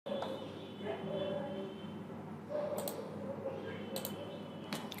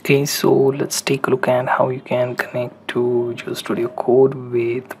Okay, so let's take a look at how you can connect to Visual Studio Code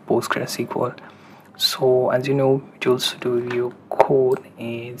with PostgreSQL. So as you know, Visual Studio Code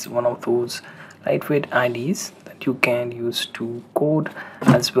is one of those lightweight IDEs that you can use to code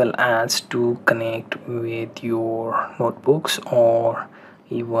as well as to connect with your notebooks or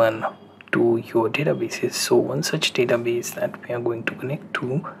even to your databases. So one such database that we are going to connect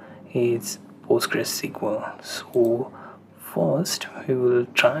to is PostgreSQL. So first we will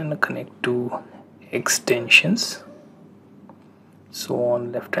try and connect to extensions. So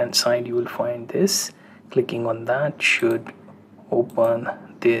on left hand side you will find this. Clicking on that should open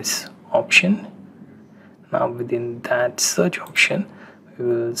this option. Now within that search option we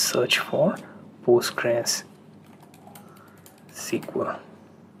will search for PostgreSQL,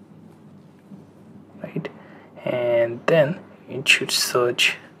 right? And then it should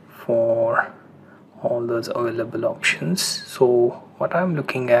search for all those available options. So what I'm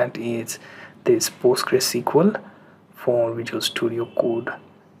looking at is this PostgreSQL for Visual Studio Code.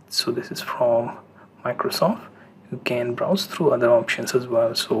 So this is from Microsoft. You can browse through other options as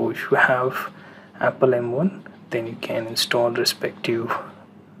well. So if you have Apple M1, then you can install respective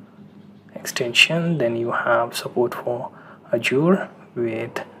extension. Then you have support for Azure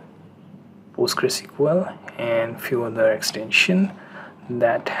with PostgreSQL and few other extensions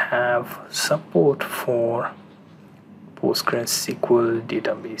that have support for PostgreSQL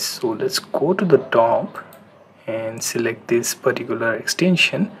database. So let's go to the top and select this particular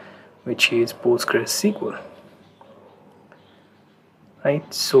extension, which is PostgreSQL, right?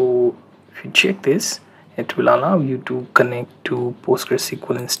 So if you check this, it will allow you to connect to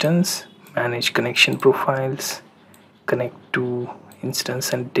PostgreSQL instance, manage connection profiles, connect to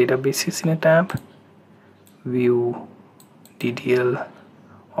instance and databases in a tab, view DDL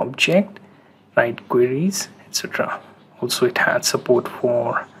object, write queries, etc. Also it has support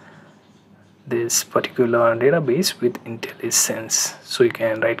for this particular database with IntelliSense, so you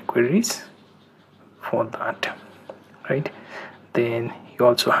can write queries for that, right? Then you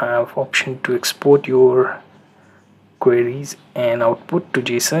also have option to export your queries and output to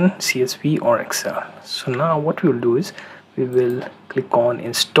JSON, CSV or Excel. So now what we'll do is we will click on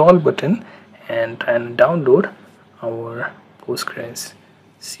install button and download our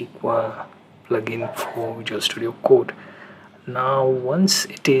PostgreSQL plugin for Visual Studio Code. Now once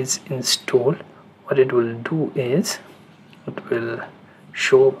it is installed, what it will do is it will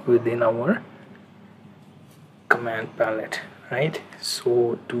show up within our command palette, right?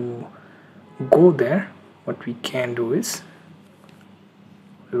 So to go there, what we can do is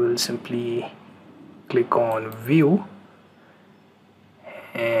we will simply click on view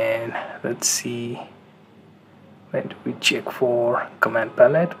and let's see, where do we check for command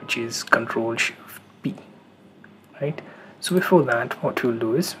palette, which is Control Shift P, right? So before that, what we'll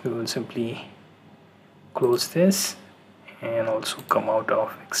do is we will simply close this and also come out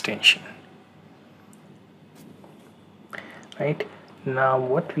of extension, right? Now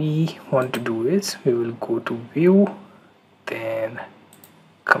what we want to do is we will go to view, then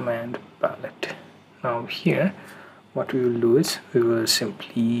command palette. Now here what we will do is we will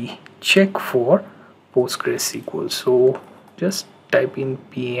simply check for PostgreSQL. So just type in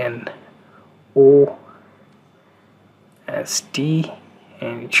PNOST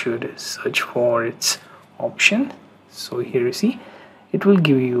and it should search for its option. So here you see it will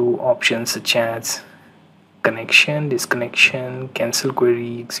give you options such as connection, disconnection, cancel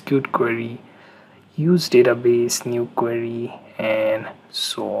query, execute query, use database, new query, and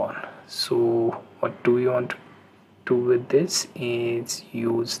so on. So what do we want to do with this is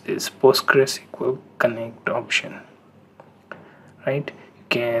use this PostgreSQL connect option, right? You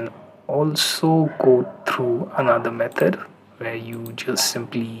can also go through another method where you just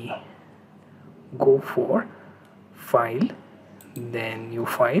simply go for file, then new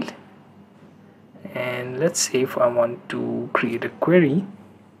file, and let's say if I want to create a query,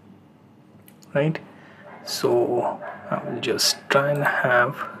 right? So I will just try and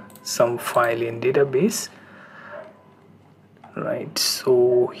have some file in database, right?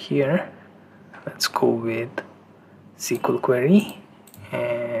 So here let's go with SQL query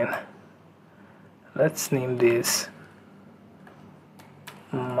and let's name this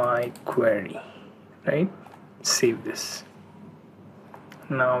my query, right? Save this.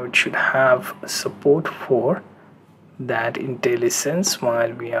 Now it should have support for that IntelliSense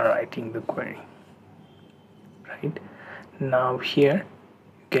while we are writing the query, right? Now here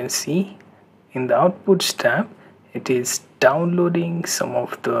you can see in the outputs tab it is downloading some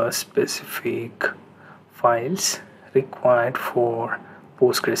of the specific files required for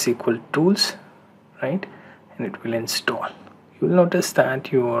PostgreSQL tools, right? And it will install. you will notice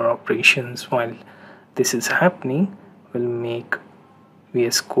that your operations while this is happening will make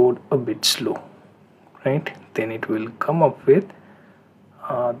VS Code a bit slow, right? Then it will come up with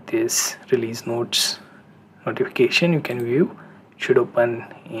this release notes notification. You can view, it should open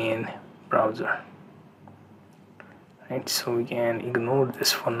in browser, right? So we can ignore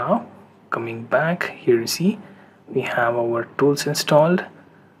this for now. Coming back here, you see we have our tools installed.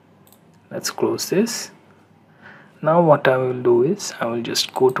 Let's close this. Now what I will do is I will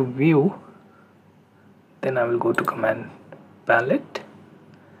just go to view, then I will go to command palette,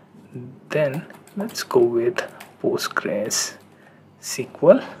 then let's go with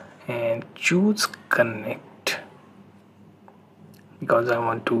PostgreSQL and choose connect, because I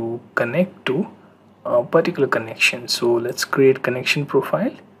want to connect to a particular connection. So let's create connection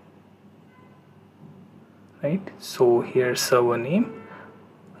profile, right? So here's server name,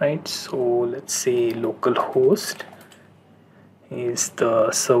 right? So let's say localhost is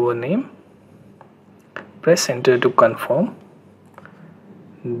the server name. Press enter to confirm.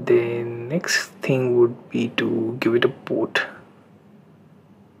 The next thing would be to give it a port,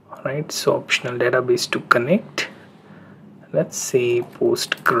 right? So optional database to connect, let's say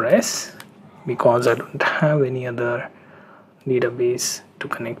Postgres, because I don't have any other database to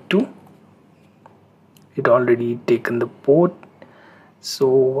connect to. It already taken the port. So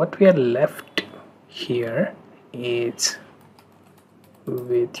what we are left here is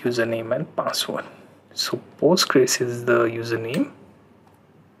with username and password. So Postgres is the username,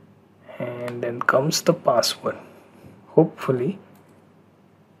 and then comes the password. Hopefully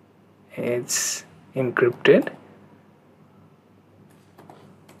it's encrypted,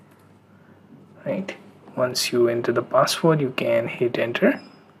 right? Once you enter the password, you can hit enter,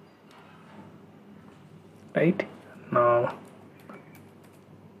 right? Now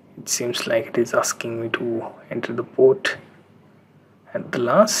it seems like it is asking me to enter the port at the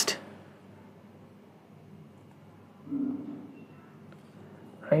last,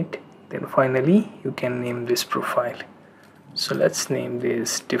 right? Then finally you can name this profile. So let's name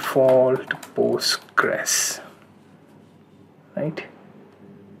this default Postgres, right?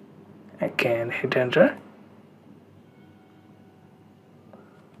 I can hit enter,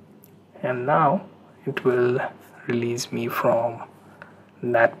 and now it will release me from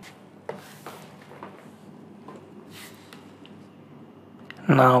that.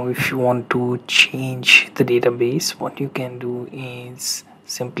 Now if you want to change the database, what you can do is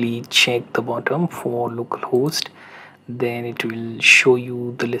simply check the bottom for localhost, then it will show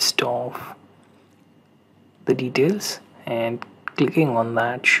you the list of the details, and clicking on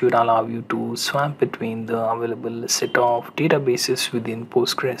that should allow you to swap between the available set of databases within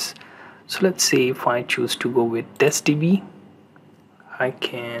Postgres. So let's say if I choose to go with testdb, I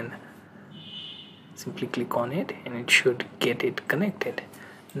can simply click on it and it should get it connected.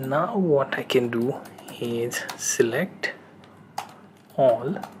 Now what I can do is select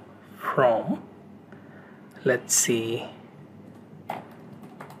all from, let's say,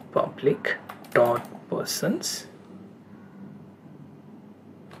 public dot persons,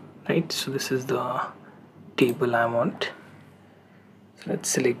 right? So this is the table I want. So let's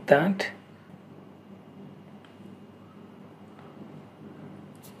select that.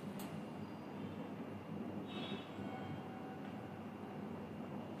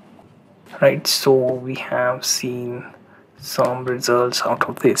 Right, so we have seen some results out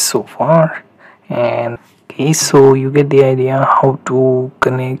of this so far, and okay, so you get the idea how to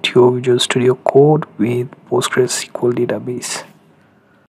connect your Visual Studio Code with PostgreSQL database.